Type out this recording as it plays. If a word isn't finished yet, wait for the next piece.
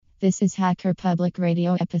This is Hacker Public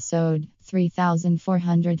Radio episode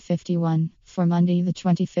 3451 for Monday, the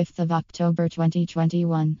 25th of October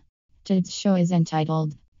 2021. Today's show is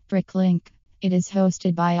entitled Bricklink. It is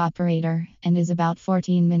hosted by Operator and is about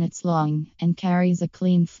 14 minutes long and carries a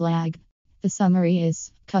clean flag. The summary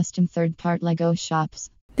is custom third-part Lego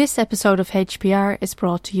shops. This episode of HPR is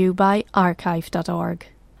brought to you by archive.org.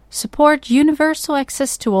 Support universal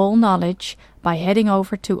access to all knowledge by heading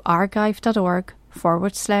over to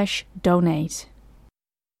archive.org/donate.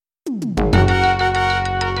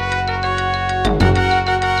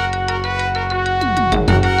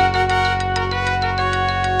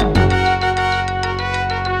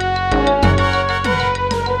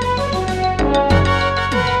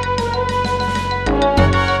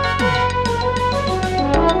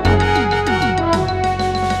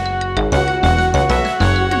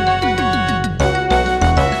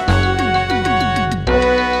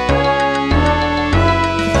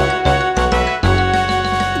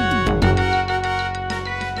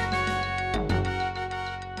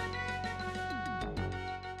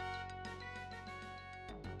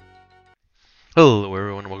 Hello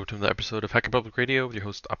everyone, welcome to another episode of Hacker Public Radio with your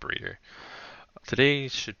host Operator. Today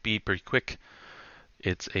should be pretty quick.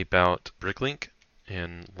 It's about Bricklink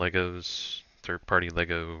and Lego's third-party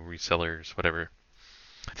Lego resellers, whatever.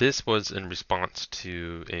 This was in response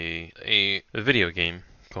to a video game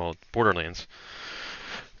called Borderlands.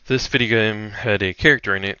 This video game had a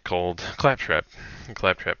character in it called Claptrap. And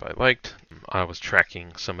Claptrap I liked. I was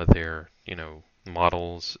tracking some of their,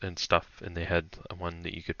 models and stuff, and they had one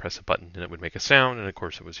that you could press a button and it would make a sound, and of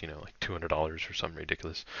course it was like $200 or something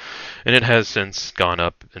ridiculous, and it has since gone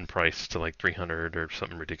up in price to like $300 or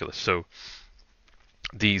something ridiculous. So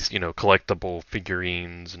these collectible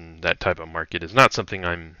figurines and that type of market is not something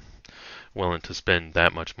I'm willing to spend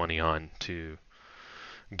that much money on to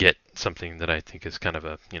get something that I think is kind of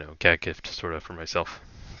a gag gift sort of for myself.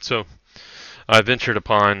 So I ventured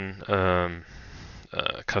upon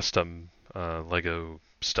custom Lego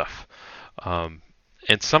stuff, and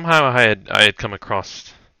somehow I had come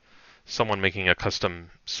across someone making a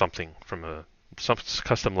custom something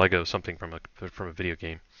custom Lego something from a video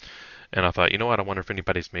game, and I thought, I wonder if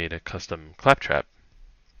anybody's made a custom Claptrap,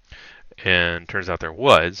 and turns out there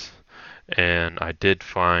was, and I did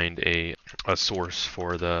find a source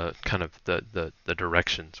for the kind of the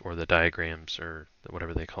directions or the diagrams or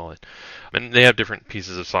whatever they call it, and they have different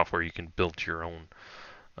pieces of software you can build your own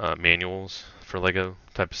manuals for Lego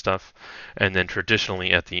type of stuff, and then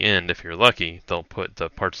traditionally at the end, if you're lucky, they'll put the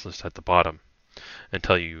parts list at the bottom and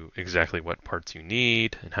tell you exactly what parts you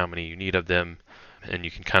need and how many you need of them, and you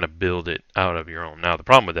can kind of build it out of your own. Now the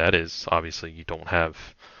problem with that is obviously no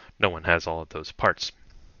one has all of those parts,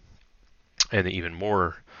 and even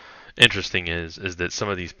more interesting is that some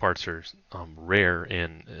of these parts are rare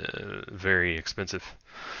and very expensive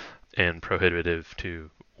and prohibitive to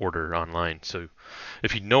order online. So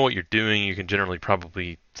if you know what you're doing, you can generally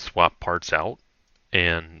probably swap parts out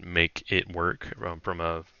and make it work from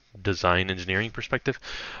a design engineering perspective.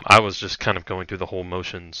 I was just kind of going through the whole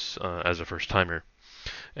motions as a first timer,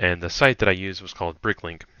 and the site that I used was called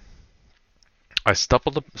Bricklink. I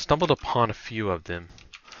stumbled upon a few of them.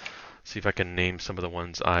 See if I can name some of the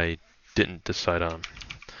ones I didn't decide on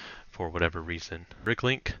for whatever reason.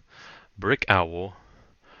 Bricklink, Brick Owl,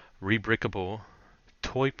 Rebrickable,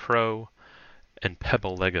 Toy Pro, and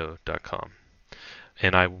PebbleLego.com.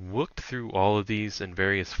 And I looked through all of these in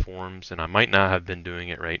various forms, and I might not have been doing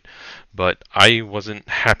it right, but I wasn't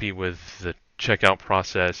happy with the checkout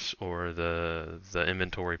process or the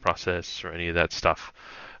inventory process or any of that stuff,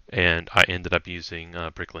 and I ended up using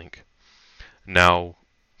Bricklink. Now,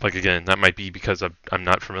 again, that might be because I'm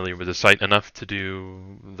not familiar with the site enough to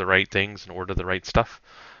do the right things and order the right stuff.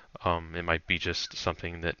 It might be just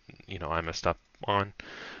something that I messed up on,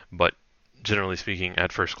 but generally speaking,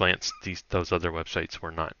 at first glance, those other websites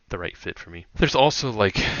were not the right fit for me. There's also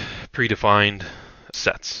predefined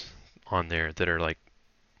sets on there that are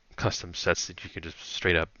custom sets that you can just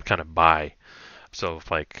straight up kind of buy. So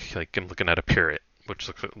if I'm looking at a parrot, which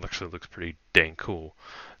actually looks pretty dang cool,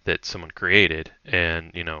 that someone created, and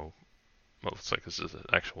it looks like this is an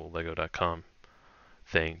actual Lego.com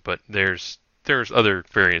thing, but there's other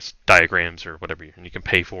various diagrams or whatever, and you can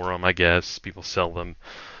pay for them, I guess. People sell them,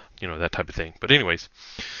 that type of thing. But anyways,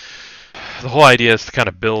 the whole idea is to kind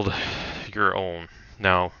of build your own.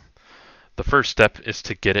 Now, the first step is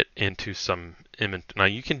to get it into some inventory. Now,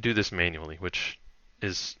 you can do this manually, which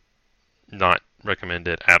is not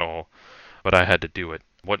recommended at all, but I had to do it.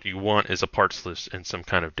 What you want is a parts list in some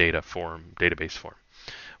kind of database form.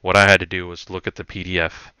 What I had to do was look at the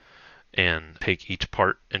PDF and take each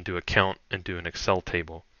part and do a count and do an Excel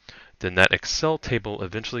table Then that Excel table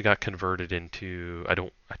eventually got converted into, I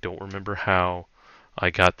don't remember how I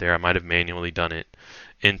got there. I might have manually done it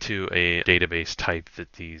into a database type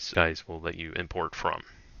that these guys will let you import from.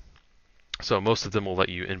 So most of them will let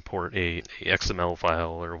you import a XML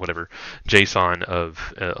file or whatever, JSON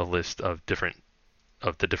of a list of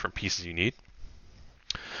the different pieces you need.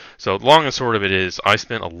 So long and short of it is, I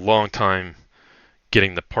spent a long time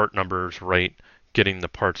getting the part numbers right, getting the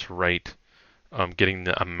parts right, getting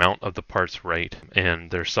the amount of the parts right, and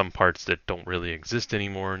there's some parts that don't really exist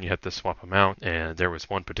anymore, and you have to swap them out. And there was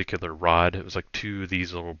one particular rod. It was like two of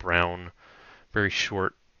these little brown, very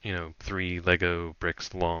short, 3 Lego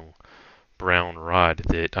bricks long brown rod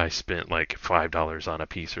that I spent like $5 on a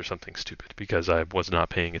piece or something stupid because I was not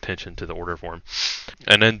paying attention to the order form.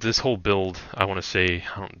 And then this whole build, I want to say,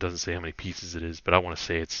 it doesn't say how many pieces it is, but I want to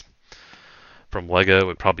say it's from Lego. It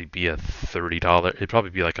would probably be a $30. It'd probably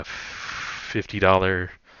be like a $50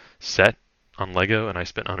 set on Lego, and I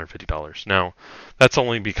spent $150. Now, that's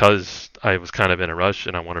only because I was kind of in a rush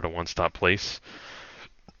and I wanted a one-stop place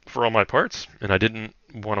for all my parts, and I didn't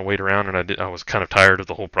want to wait around, and I was kind of tired of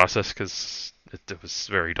the whole process because it was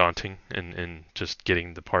very daunting and just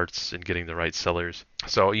getting the parts and getting the right sellers.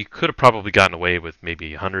 So you could have probably gotten away with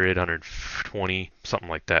maybe 100, 120, something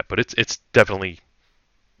like that, but it's definitely,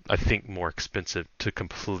 I think, more expensive to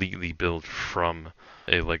completely build from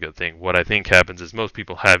a Lego thing. What I think happens is most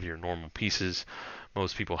people have your normal pieces.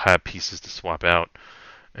 Most people have pieces to swap out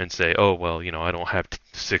and say, oh, well, I don't have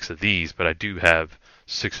 6 of these, but I do have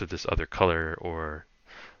 6 of this other color or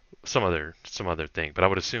some other thing. But I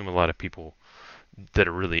would assume a lot of people that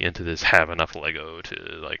are really into this have enough Lego to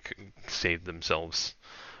like save themselves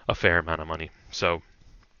a fair amount of money. So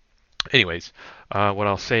anyways, what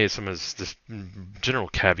I'll say is some of this general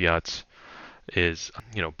caveats is,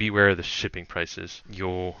 beware of the shipping prices.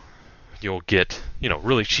 You'll get,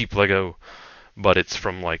 really cheap Lego, but it's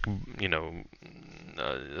from like,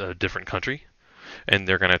 a different country, and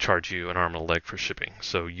they're going to charge you an arm and a leg for shipping.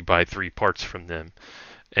 So you buy 3 parts from them,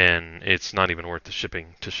 and it's not even worth the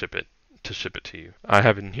shipping to ship it to you. I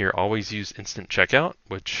have in here always use instant checkout,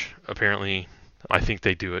 which apparently I think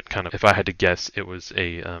they do it kind of, if I had to guess, it was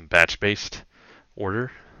a batch-based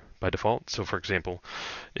order by default. So for example,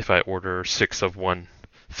 if I order 6 of one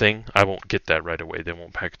thing, I won't get that right away. They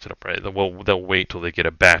won't package it up right. They'll wait till they get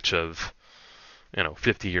a batch of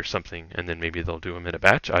 50 or something, and then maybe they'll do them in a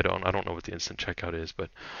batch. I don't know what the instant checkout is, but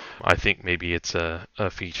I think maybe it's a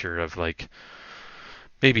feature of like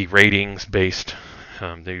maybe ratings based.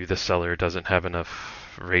 Maybe the seller doesn't have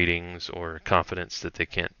enough ratings or confidence that they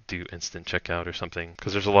can't do instant checkout or something,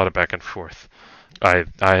 because there's a lot of back and forth. I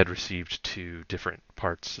had received 2 different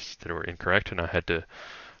parts that were incorrect, and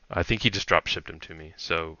I think he just drop shipped them to me.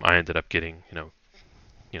 So I ended up getting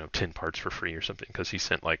 10 parts for free or something, because he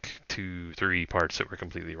sent like 2-3 parts that were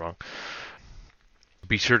completely wrong.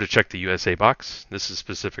 Be sure to check the USA box. This is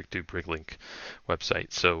specific to Bricklink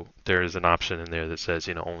website. So there is an option in there that says,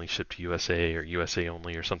 only ship to USA or USA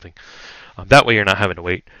only or something. That way you're not having to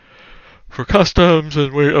wait for customs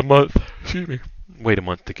and wait a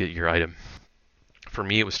month to get your item. For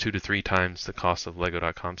me, it was 2 to 3 times the cost of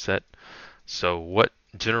Lego.com set. So what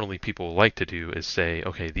generally people like to do is say,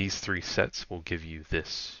 okay, these 3 sets will give you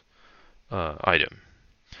this item.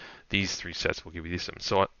 These 3 sets will give you this item.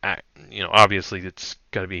 So, obviously it's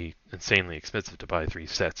got to be insanely expensive to buy 3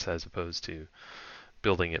 sets as opposed to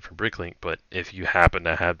building it from Bricklink. But if you happen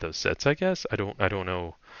to have those sets, I guess, I don't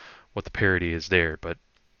know what the parity is there, but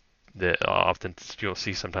often you'll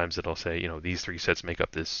see sometimes it'll say, these 3 sets make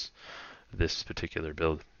up this particular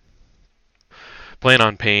build. Plan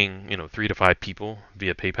on paying 3 to 5 people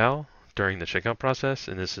via PayPal during the checkout process,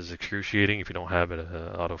 and this is excruciating if you don't have an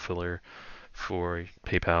autofiller for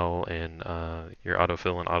PayPal and your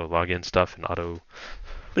autofill and auto login stuff and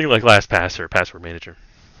thing like LastPass or Password Manager.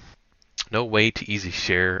 No way to easy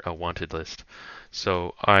share a wanted list.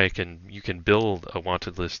 So you can build a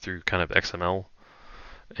wanted list through kind of XML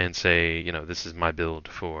and say, this is my build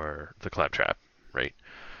for the claptrap, right?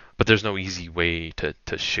 But there's no easy way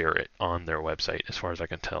to share it on their website, as far as I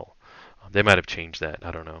can tell. They might have changed that,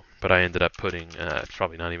 I don't know. But I ended up putting, it's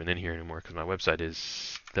probably not even in here anymore because my website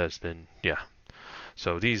that's been, yeah.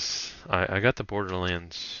 So these, I got the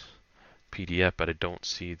Borderlands PDF, but I don't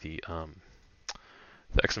see the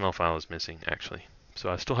XML file is missing, actually.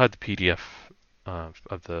 So I still have the PDF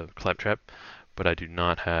of the claptrap, but I do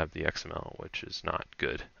not have the XML, which is not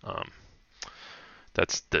good.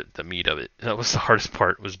 That's the meat of it. That was the hardest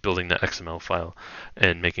part, was building that XML file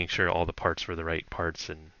and making sure all the parts were the right parts,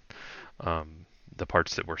 and the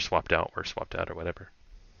parts that were swapped out or whatever.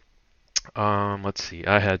 Let's see.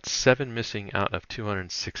 I had 7 missing out of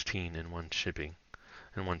 216 in one shipment.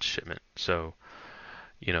 So,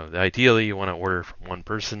 ideally you want to order from one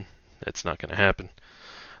person. It's not going to happen.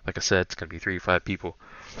 Like I said, it's going to be 3 to 5 people.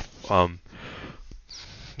 Um,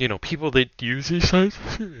 People that use these sites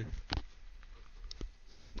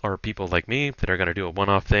are people like me that are going to do a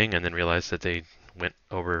one-off thing and then realize that they went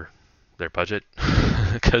over their budget.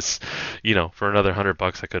 Because, for another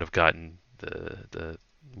 $100, I could have gotten the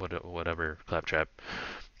whatever claptrap.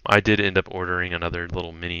 I did end up ordering another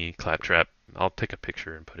little mini claptrap. I'll take a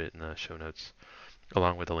picture and put it in the show notes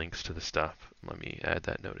along with the links to the stuff. Let me add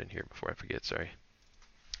that note in here before I forget. Sorry.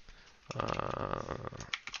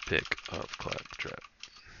 Pick up claptrap.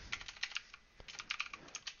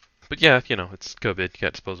 But yeah, it's COVID. You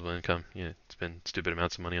got disposable income. Spend stupid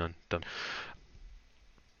amounts of money on dumb.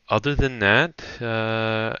 Other than that,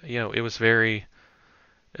 it was very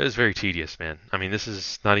tedious, man. I mean, this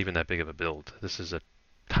is not even that big of a build. This is a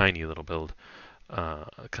tiny little build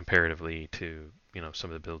comparatively to some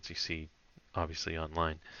of the builds you see obviously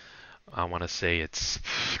online. I want to say it's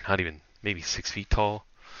not even maybe 6 feet tall,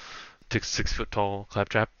 6 foot tall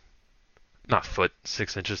claptrap, not foot,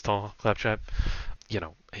 6 inches tall claptrap.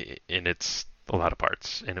 And it's a lot of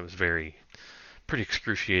parts, and it was pretty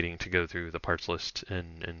excruciating to go through the parts list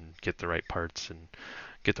and get the right parts and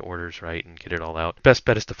get the orders right and get it all out. Best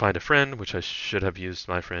bet is to find a friend, which I should have used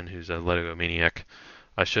my friend who's a Lego maniac.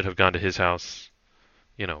 I should have gone to his house,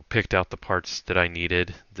 picked out the parts that I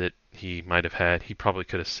needed that he might have had. He probably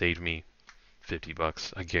could have saved me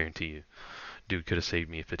 $50. I guarantee you. Dude could have saved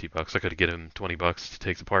me $50. I could have given him $20 to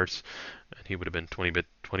take the parts, and he would have been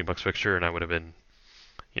 $20 fixture, and I would have been,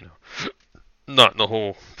 not in the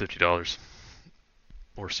whole $50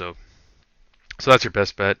 or so. So that's your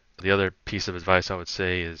best bet. The other piece of advice I would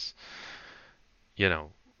say is,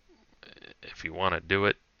 if you want to do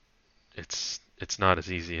it, it's not as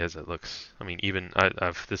easy as it looks. I mean, even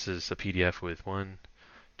this is a PDF with 1,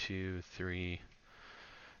 2, 3,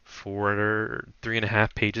 4,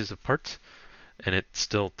 3.5 pages of parts, and it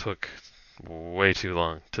still took way too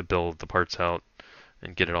long to build the parts out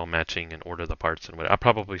and get it all matching and order the parts and what. I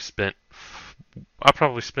probably spent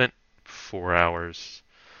 4 hours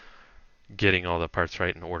getting all the parts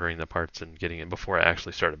right and ordering the parts and getting it before I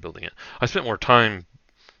actually started building it. I spent more time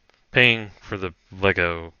paying for the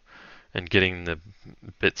Lego and getting the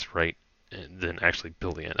bits right than actually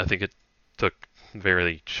building it. I think it took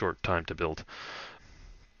very short time to build.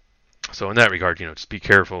 So in that regard, just be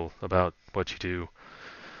careful about what you do,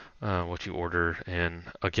 what you order. And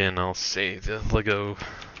again, I'll say the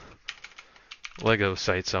Lego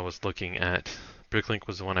sites I was looking at. Bricklink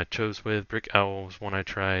was the one I chose with. Brick Owl was one I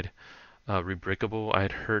tried. Rebrickable, I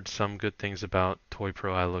had heard some good things about. Toy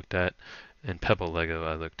Pro I looked at, and Pebble Lego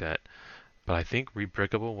I looked at. But I think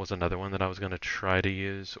Rebrickable was another one that I was going to try to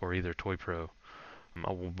use, or either Toy Pro.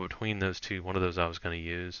 Between those two, one of those I was going to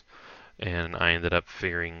use, and I ended up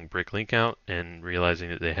figuring Bricklink out and realizing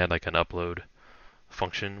that they had like an upload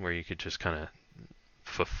function where you could just kind of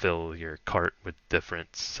fulfill your cart with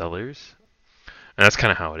different sellers. And that's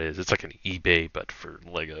kind of how it is. It's like an eBay but for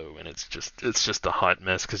Lego, and it's just a hot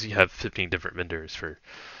mess because you have 15 different vendors for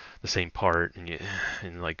the same part,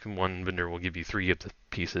 and like one vendor will give you 3 of the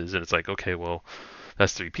pieces, and it's like, okay, well,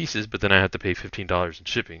 that's 3 pieces, but then I have to pay $15 in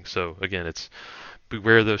shipping. So again, it's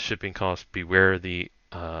beware those shipping costs, beware the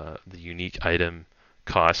unique item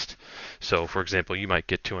cost. So for example, you might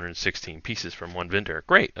get 216 pieces from one vendor.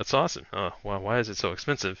 Great, that's awesome. Well, why is it so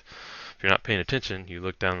expensive? If you're not paying attention, you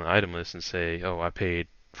look down the item list and say, oh, I paid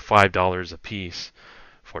 $5 a piece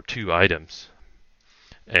for 2 items.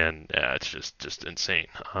 And it's just insane.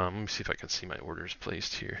 Let me see if I can see my orders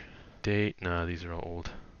placed here. Date? No, these are all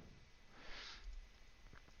old.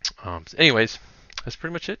 So anyways, that's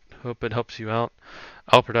pretty much it. Hope it helps you out.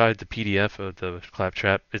 I'll provide the PDF of the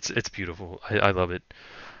claptrap. It's beautiful. I love it.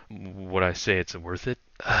 Would I say it's worth it?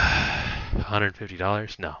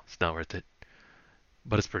 $150? No, it's not worth it.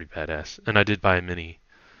 But it's pretty badass. And I did buy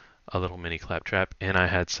a little mini claptrap, and I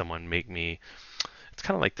had someone make me. It's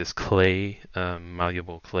kind of like this clay,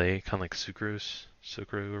 malleable clay, kind of like sucru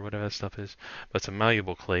or whatever that stuff is. But it's a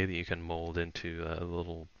malleable clay that you can mold into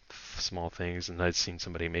little small things. And I'd seen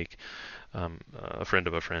somebody make, a friend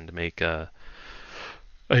of a friend make a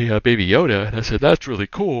baby Yoda, and I said, that's really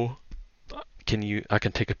cool. I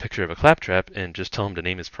can take a picture of a claptrap and just tell him to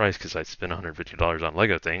name his price because I spent $150 on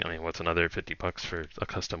Lego thing. I mean, what's another $50 for a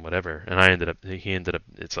custom whatever? And he ended up,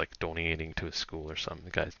 it's like donating to a school or something.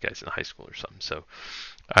 The guy's in high school or something. So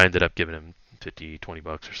I ended up giving him $20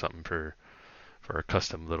 or something for for a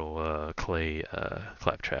custom little clay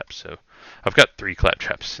claptrap. So I've got 3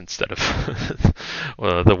 claptraps instead of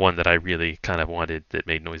the one that I really kind of wanted that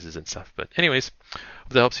made noises and stuff. But anyways, hope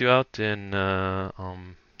that helps you out, and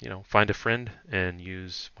find a friend and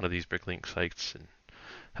use one of these Bricklink sites and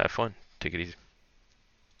have fun. Take it easy.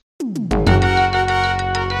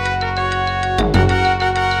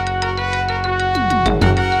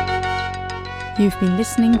 You've been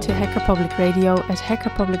listening to Hacker Public Radio at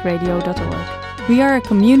hackerpublicradio.org. We are a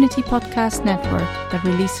community podcast network that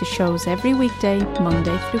releases shows every weekday,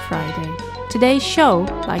 Monday through Friday. Today's show,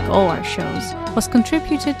 like all our shows, was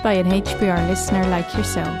contributed by an HPR listener like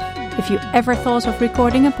yourself. If you ever thought of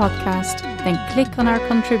recording a podcast, then click on our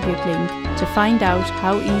contribute link to find out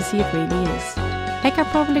how easy it really is. Hacker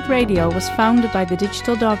Public Radio was founded by the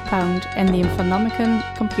Digital Dog Pound and the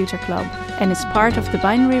Infonomicon Computer Club and is part of the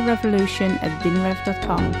binary revolution at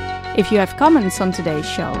binrev.com. If you have comments on today's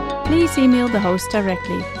show, please email the host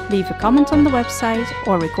directly, leave a comment on the website,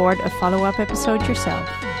 or record a follow-up episode yourself.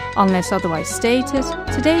 Unless otherwise stated,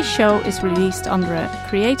 today's show is released under a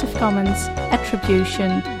Creative Commons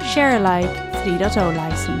Attribution Share Alike 3.0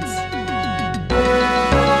 license.